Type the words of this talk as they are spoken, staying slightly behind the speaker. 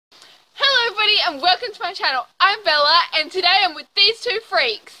and welcome to my channel. I'm Bella and today I'm with these two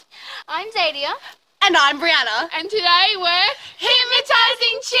freaks. I'm Zadia. And I'm Brianna. And today we're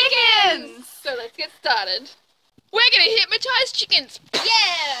hypnotizing chickens! So let's get started. We're gonna hypnotize chickens.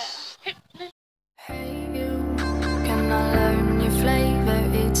 Yeah! Hey you, can I learn your flavor?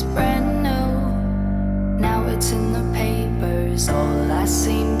 It's brand new. Now it's in the papers, all I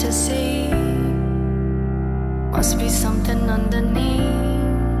seem to see. Must be something underneath.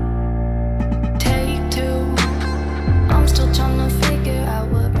 Take two, I'm still trying to figure out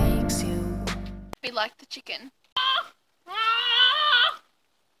what makes you Be like the chicken.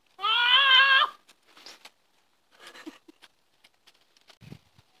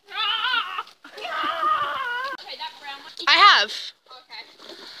 I have. Okay.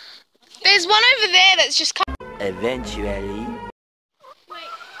 There's one over there that's just Eventually.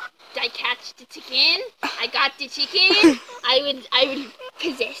 I catch the chicken. I got the chicken. I would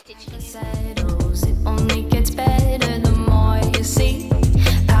possess the chicken. settles. It only gets better the more you see.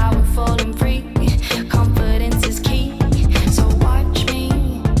 Powerful and free, confidence is key. So watch me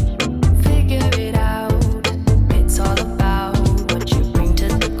figure it out. It's all about what you bring to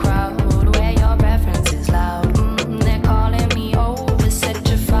the crowd, where your preference is loud. They're calling me over, set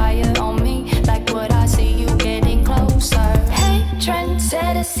your fire on me, like what I see you getting closer. Hey,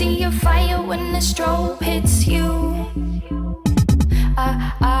 trendsetter, see your fire when the strobe hits you.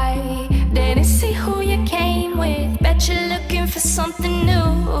 I didn't see who you came with. Bet you're looking for something new.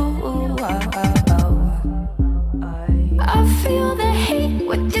 I feel the heat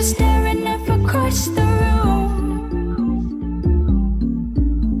with you staring up across the room.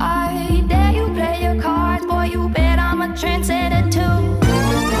 I dare you play your cards, boy. You bet I'm a trendsetter too.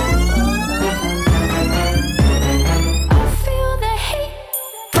 I feel the heat,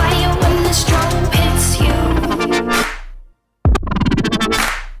 fire when the strobe hits you.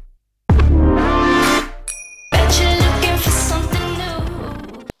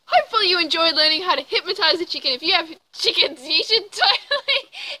 Hopefully you enjoyed learning how to hypnotize a chicken. If you have chickens, you should totally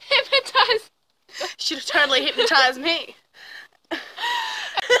hypnotize. should have totally hypnotized me.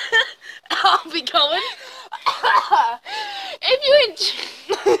 I'll be going. If you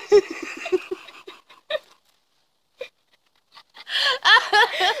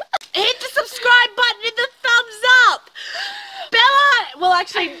Hit the subscribe button and the thumbs up. Bella. Well,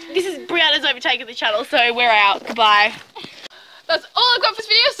 actually, this is Brianna's overtaken the channel, so we're out. Goodbye. That's all I've got for this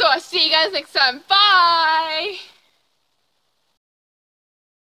video, so I'll see you guys next time. Bye!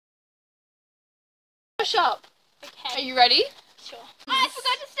 Push up. Okay. Are you ready? Sure. I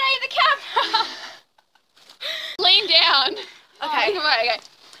forgot to stay in the camera. Lean down. Okay. Oh, okay.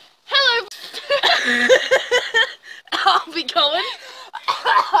 Hello. I'll be going.